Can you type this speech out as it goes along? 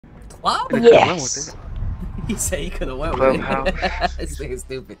What? Yes. He said he could have went with it. This thing is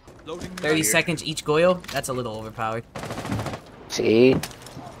stupid. 30 seconds each Goyo? That's a little overpowered. See?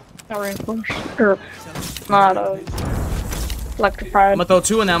 Not reinforced. Or not electrified. I'm gonna throw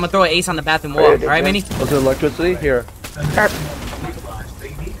 2 and then I'm gonna throw an ace on the bathroom wall. Alright, Minnie? Was it electricity? Here. I'm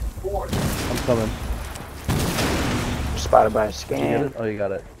coming. Spotted by a You scan. get it? Oh, you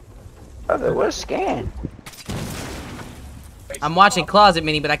got it. Oh, what a scan? I'm watching closet,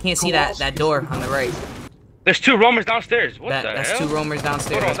 Minnie, but I can't see that door on the right. There's 2 roamers downstairs. What the That's hell? 2 roamers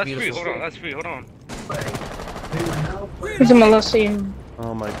downstairs. Hold on, That's that's free. beautiful. Hold on, that's free. Hold on. He's a Melissa.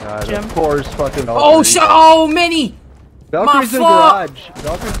 Oh my god. Jim? Of course, fucking. Oh, oh, Minnie! Valkyrie's in fault! garage.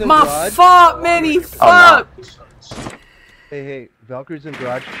 Valkyrie's in My garage. fault, Minnie! Fuck! Hey, Valkyrie's in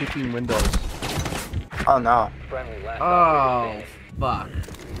garage kicking windows. Oh no. Oh, fuck.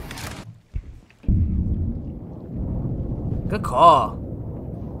 Good call.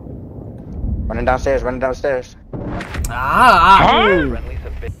 Running downstairs, running downstairs. Ah!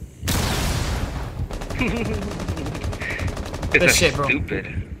 Good It's shit, bro.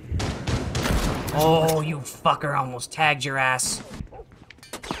 Stupid. Oh, you fucker almost tagged your ass.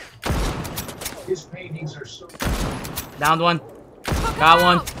 Downed one. Got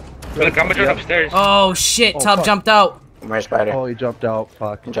one. Look, I'm gonna turn upstairs. Oh shit, Oh, Tub fuck. jumped out. Where's Spider? Oh, he jumped out.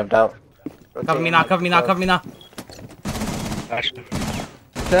 Fuck. He jumped out. Cover me now, cover me now, cover me now.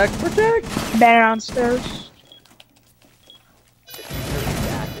 Protect, protect! Banner downstairs.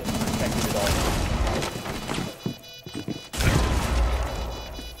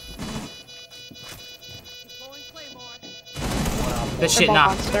 Good shit, They're both nah.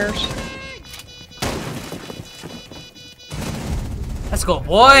 downstairs. Let's go,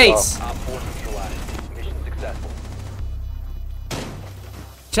 boys!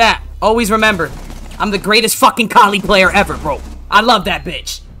 Chat, always remember, I'm the greatest fucking Kali player ever, bro. I love that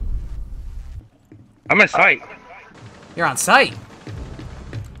bitch. I'm in sight. You're on site.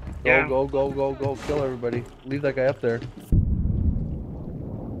 Yeah. Go, go, go, go, go. Kill everybody. Leave that guy up there.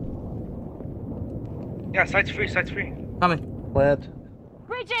 Yeah, sight's free, sight's free. Coming. Plant.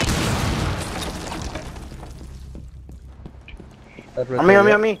 On me, on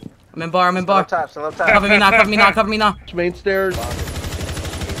me, on me. I'm in bar, I'm in Still bar. up top, still up top. Cover me now, cover me now, cover me now. Main stairs.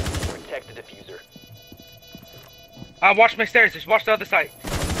 Watch my stairs, just watch the other side.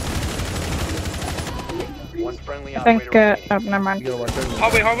 I think, oh, never mind. You gotta watch everything.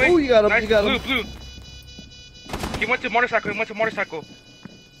 Hallway, hallway. Oh, you got him, Nice, you got blue, him. blue. He went to motorcycle,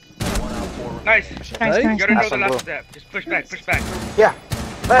 Nice. Nice, Nice. You nice, gotta know nice. the last step. Just push back, push back. Yeah.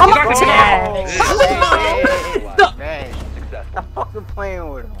 Oh my Let's God. go. Dang. I'm fucking playing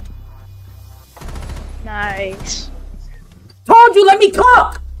with him. Nice. Told you, let me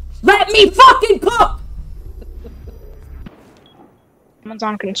cook! Let me fucking cook! Someone's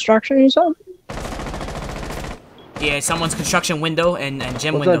on construction, you said? Yeah, someone's construction window and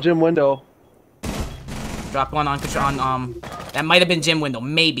gym What's window. that gym window? Drop one on that might have been gym window,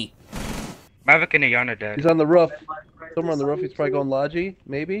 maybe. Maverick and Ayana dead. He's on the roof. Somewhere on the roof. He's probably going Logi,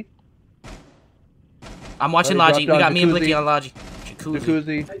 maybe. I'm watching Already Logi. We dropped got down me and jacuzzi. Blicky on Logi.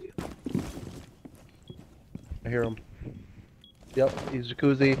 Jacuzzi. Jacuzzi. I hear him. Yep, he's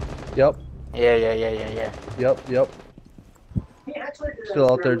jacuzzi. Yep, Yeah. yep.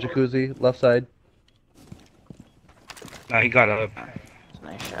 Still out there, jacuzzi, left side. Nah, he got up.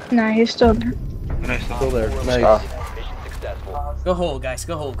 Nice shot. Nah, he's still there. Nice. Still there. Nice. Go hold, guys.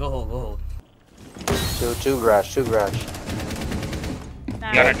 Go hold, go hold, go hold. Two garage. Got her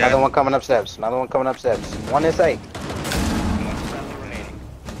Another dead. one coming up steps. One in sight.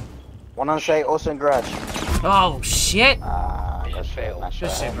 One on sight, also in garage. Oh shit! That's failed. Not Good sure.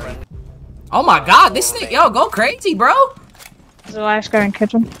 shit, bro. Oh my god, this thing, yo, go crazy, bro! Is the last guy in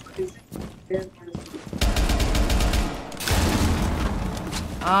kitchen?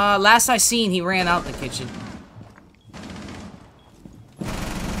 Last I seen, he ran out the kitchen.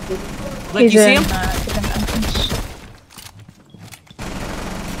 Look, He's you see in, him? kitchen entrance.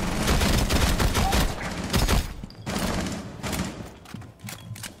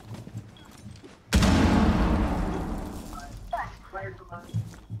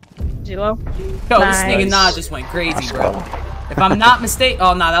 Zero. Yo, this nigga Nice. Nah just went crazy, Let's bro. go. If I'm not mistaken,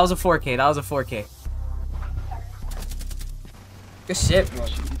 oh nah, that was a 4K. That was a 4K. Good shit, bro.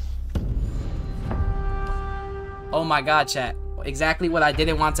 Oh my god, chat. Exactly what I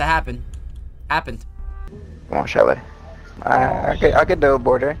didn't want to happen. Happened. Come on, Shelly. I could do a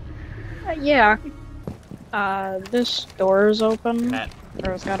border. Yeah. This door is open. Matt.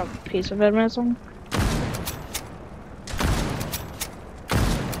 Or it's got a piece of it missing.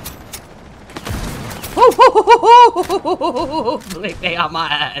 Woo, woo! They on my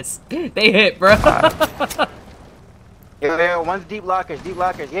ass. They hit, bro. Yeah, one's deep lockers,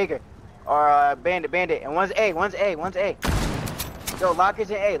 Jaeger. Or bandit, and one's A. Yo, lockers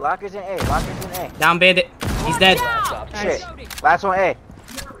in A. Down bandit. He's dead. Shit. Last one A.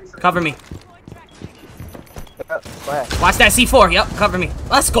 Cover me. Go ahead. Watch that C4. Yep, cover me.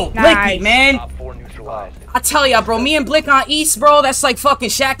 Let's go, Blicky, Nice. man. I tell ya, bro, me and Blick on East, bro, that's like fucking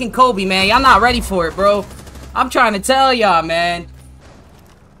Shaq and Kobe, man. Y'all not ready for it, bro. I'm trying to tell y'all, man.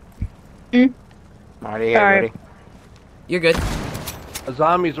 Marty, Sorry. ready? You're good. A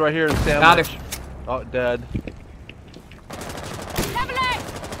zombie's right here in sandwich. Got her. Oh, dead.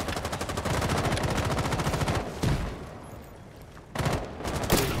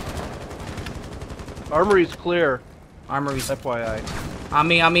 Armory's clear. Armory's FYI. on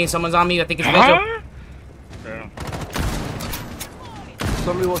me. Someone's on me. I think it's Vigil. Yeah.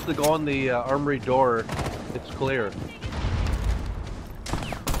 Somebody wants to go on the armory door. It's clear.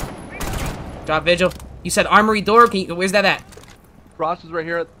 Drop Vigil. You said Armory door. Where's that at? Frost is right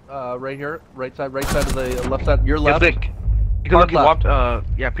here. Right here. Right side of the left side. Your Yeah, left. Blick. You can Hard look, left. walk,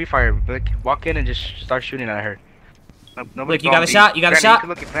 yeah, pre-fire, Blick. Walk in and just start shooting at her. Blick, you got a shot? You got a shot? You can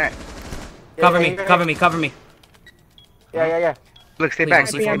look at that. Cover me. Yeah. Blick, stay Please back.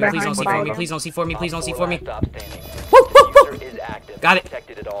 don't see for me. Please don't see for me. Behind Please don't see for me. Please don't see for me. Stop standing. Woo, woo, woo. User is active. Got it.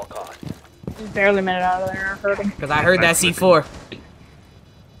 Protected at all costs. Just barely made it out of there. I heard him. Because I heard that C4.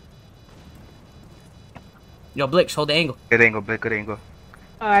 Yo, Blick, hold the angle. Good angle, Blick, good angle.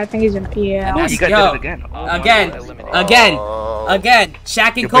 I think he's in. Yeah. That's- You guys yo, did it again. Oh, Again. Shaq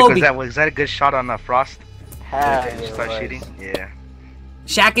and Yo, Blick, Kobe. was that a good shot on Frost? Hell, Did you it start was. shooting? Yeah.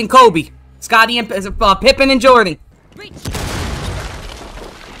 Shaq and Kobe. Scotty and Pippen and Jordan. Oh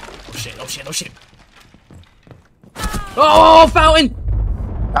shit. Oh, fountain.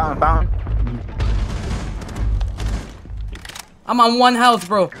 Fountain. I'm on 1 health,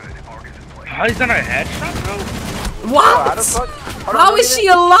 bro. How is that not a headshot, bro? What? How the fuck? Hold on, How what is she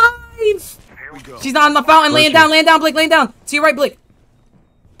alive? She's not on the fountain. Laying down, Blake, laying down. To your right, Blake.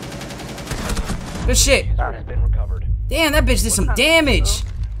 Good shit. Has been recovered. Damn, that bitch did some damage.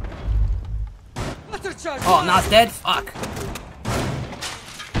 Oh, not dead? Fuck.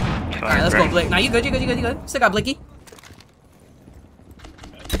 Alright, let's go, Blake. Now you good. Still got Blicky.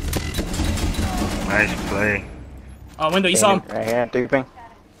 Nice play. Oh, window, you saw him. Right here, 3 ping.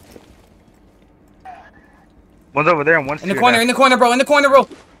 One's over there and one's In the corner, bro. In the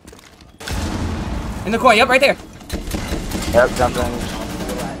corner, yep, right there. Yep,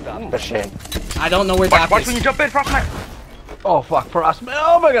 jumping. Good shit. I don't know where Watch that when you is. jump in, Frost. Oh fuck, Frost.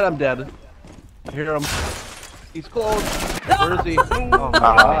 Oh my god, I'm dead. I hear him. He's close. Where is he? Oh my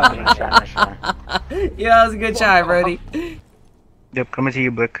god. Nice try. Yeah, that was a good try, Brody. Yep, coming to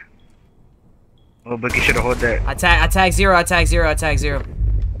you, Blick. Oh, Blick, you should have hold that. I tag zero.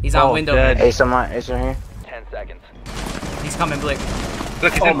 He's on Oh, window. dead. Ace on right here. 10 seconds. He's coming, Blick.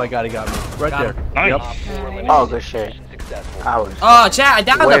 Look, he's Oh in. my god, he got me. Right Got there. him. Nice. Op 4 eliminated. Oh, good shit. Mission successful. I was Oh, chat, I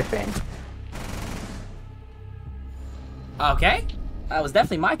downed him. whiffing. Okay. That was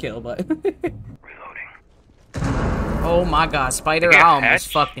definitely my kill, but. Reloading. Oh my god, Spider, You got I almost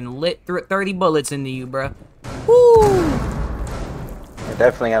hatch? fucking lit 30 bullets into you, bruh. Woo! They're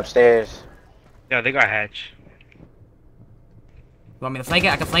definitely upstairs. Yeah, they got hatch. You want me to flank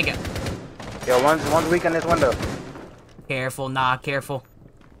it? I can flank it. Yo, one's weak on this window. Careful, careful.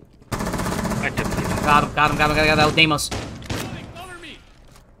 I typically do. Got him. That was Deimos.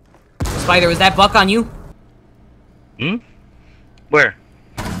 Spider, was that buck on you? Hmm? Where?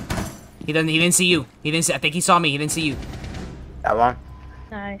 He didn't see you. I think he saw me. He didn't see you. That one.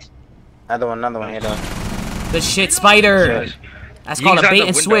 Nice. Another one here though. Good shit, Spider. Shit. That's You called a got the bait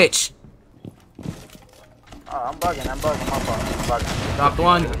and window. switch. Oh, I'm bugging, my fault. I'm bugging. Dropped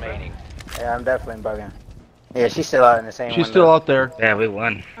one. Remaining. Yeah, I'm definitely bugging. Yeah, she's still out in the same She's window. still out there. Yeah, we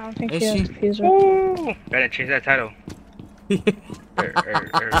won. I don't think Is he has she? diffuser. Gotta change that title.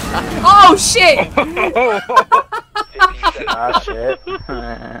 Oh shit! 15 seconds. Oh shit.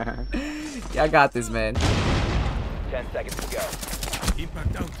 Yeah, I got this, man. 10 seconds to go.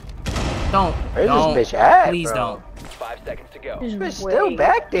 Don't. Where's Don't. this bitch at, Please bro? don't. 5 seconds to go. He's This bitch way- still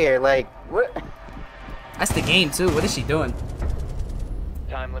back there, like, what? That's the game too. What is she doing?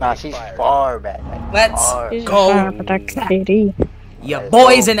 Time limit Nah, she's expired. far back. Like, Let's far. He's just Go. trying to protect KD. Your Let's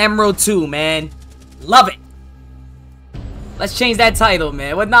boys go. in Emerald 2, man. Love it. Let's change that title,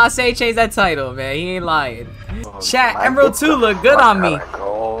 man. What Nas say? Change that title, man. He ain't lying. Chat, Like, Emerald what 2 the look good fuck on me. gotta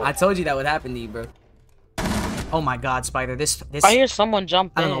go? I told you that would happen to you, bro. Oh my god, Spider. This. I hear someone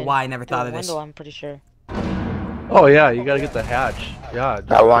jump I in. don't know why I never through thought a of this. window, I'm pretty sure. Oh yeah, you gotta get the hatch. Yeah. just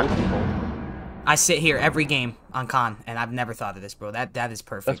That one. kill people. I sit here every game on con, and I've never thought of this, bro. That is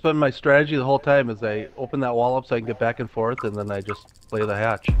perfect. That's been my strategy the whole time. Is I open that wall up so I can get back and forth, and then I just play the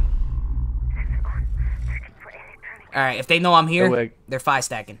hatch. All right, if they know I'm here, they're 5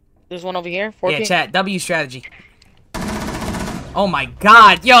 stacking. There's one over here. 14. Yeah, chat. W strategy. Oh my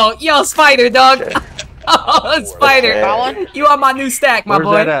God, yo, Spider, dog. Oh, Spider. Got one? You on my new stack, my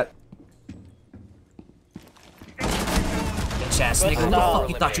boy. Where's that at? Bitch ass nigga. Who the fuck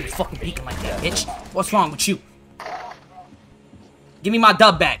you thought you was fucking peeking like that, bitch? What's wrong with you? Give me my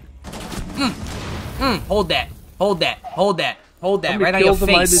dub back. Hold that. Hold that. Hold that. Hold that. Right on your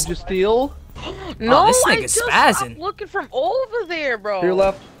face. Did you steal? No, this I nigga's just spazzing. stopped looking from over there, bro. To your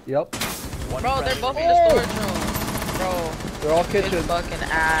left. Yep. Bro, they're both in the storage room. Bro, They're all kitchen. it's fucking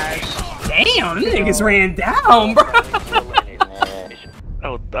ash. Damn, these niggas ran down, bro. I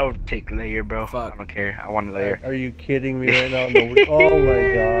would take layer, bro. Fuck. I don't care. I want a layer. Are you kidding me right now? No, oh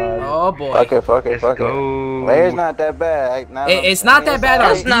my God. Oh boy. Fuck it. Let's go. Layer's not that bad. It's not that bad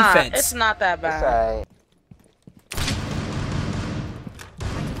on It's not. defense. It's not that It's bad. alright.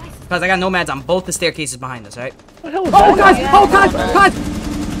 Because I got nomads on both the staircases behind us, right? What the hell is Oh that? God! Oh God! God!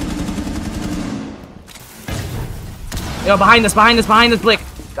 Yo, behind us, Blick.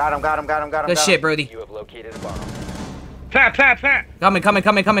 Got him. Good shit, Brody. You have located a bomb. Plant. Coming.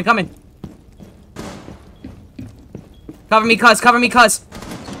 Cover me, cuz.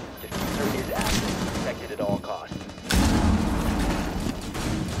 Diffuser is active. Protected at all costs.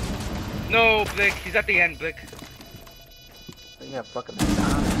 No, Blick. He's at the end, Blick. Yeah, fucking.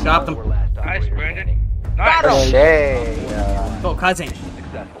 Dropped him. Four last Nice, operators Brandon. standing. Nice. Got him. Shit. Go, cousin.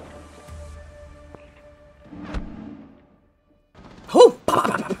 Successful. Whoo!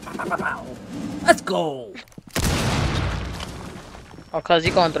 Let's go. Oh, cuz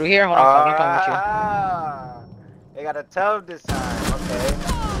you going through here? Hold on, I'm coming with you. Ah, they got a tub this time. Okay.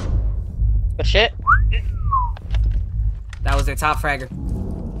 Good shit. That was their top fragger.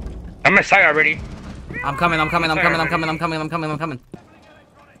 I'm inside already. I'm coming.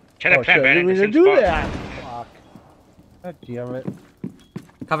 Check Oh, that plant, shit, I Brandon. didn't mean to Same do spot. that. Fuck. God damn it.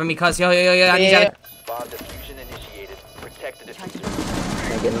 Cover me, cuz. Yo. I need you. Bomb diffusion initiated. Protect the diffuser.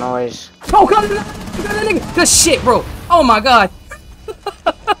 Making noise. Oh, God. Good shit, bro. Oh my God.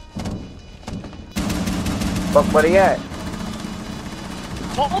 Fuck, where he at?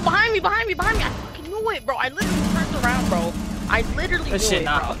 Oh, behind me. I fucking knew it, bro. I literally turned around, bro. I literally Good knew shit, it,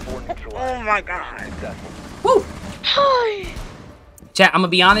 nah. bro. Oh Oh my God. Woo. Hi. Chat, I'm gonna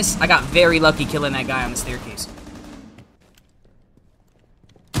be honest. I got very lucky killing that guy on the staircase.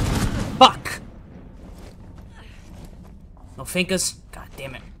 Fuck. No finkers. God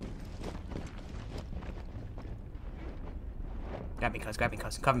damn it. Grab me, cuz.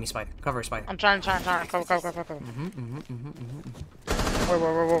 Cover me, Spider. Cover her, Spider. I'm trying. Cover.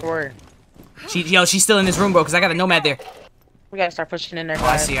 Where? She's still in this room, bro, because I got a nomad there. We gotta start pushing in there, Oh,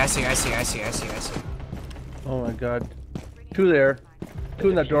 I guys. see. Oh my God. 2 there. 2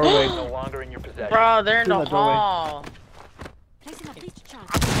 in that doorway. No longer in your possession. Bro, they're in Through the the doorway. hall.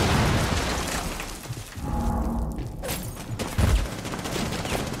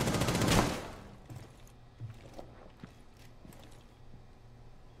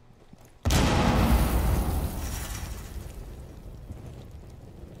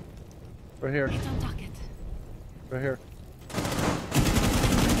 Right here. Right here.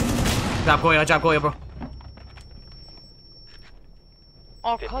 Drop Goya, bro.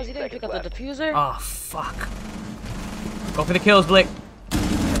 Oh, cuz you didn't pick up the diffuser? Oh, fuck. Go for the kills, Blick.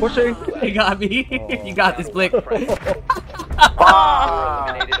 Pushing. You got me. You got this, Blick. Eliminated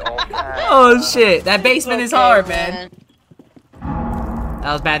all Oh, shit. That basement is Okay, hard, man.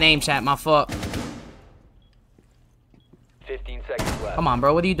 That was bad aim, chat. My fault. 15 seconds left. Come on,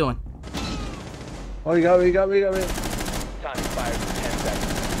 bro. What are you doing? Oh, you got me. Time expires in 10 seconds.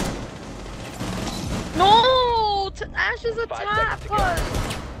 No! Ash is a 5 tap, seconds to go. cuz.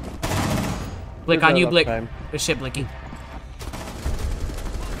 Blick on you, Blick. Time. Good shit, Blicky.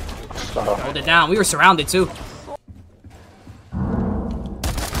 Hold it down. We were surrounded, too.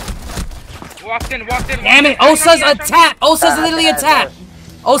 Walked in. Damn it. Osa's a tap. Osa's literally a tap.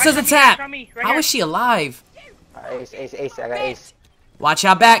 Osa's a tap. How is she alive? Ace. I got ace. Watch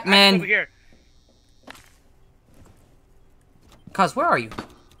your back, Over man. here. Cuz, where are you?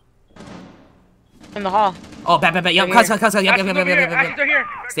 In the hall. Oh, bad. Yo, cuz. Ashes over here. Ashes are here.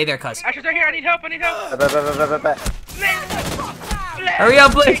 Stay there, cuz. Ashes are here. I need help. Bet. Hurry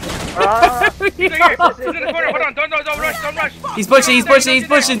up, Blick. He's in the corner. Hold on. Don't rush. He's pushing. Four has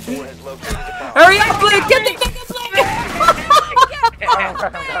located the bomb. Hurry up, Blick. Get the fucking Blick.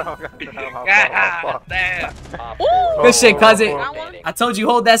 God damn. Good shit, cousin. Got one I told you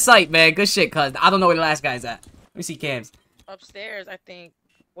hold that sight, man. Good shit, cuz. I don't know where the last guy's at. Let me see cams. upstairs, I think.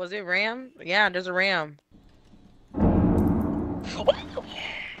 Was it Ram? Yeah, there's a Ram.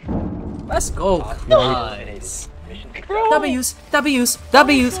 Let's go. Nice. Bro. W's.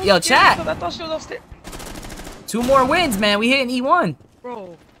 Yo, chat. I thought she was upstairs. 2 more wins, man. We hitting E1.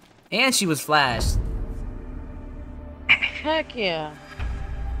 Bro. And she was flashed. Heck yeah.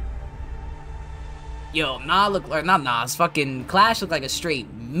 Yo, Nas fucking Clash look like a straight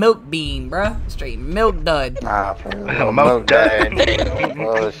milk bean, bruh. Straight milk dud. Nah, for real. Milk dud.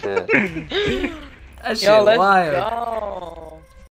 Bullshit. That shit Yo, let's wild. go.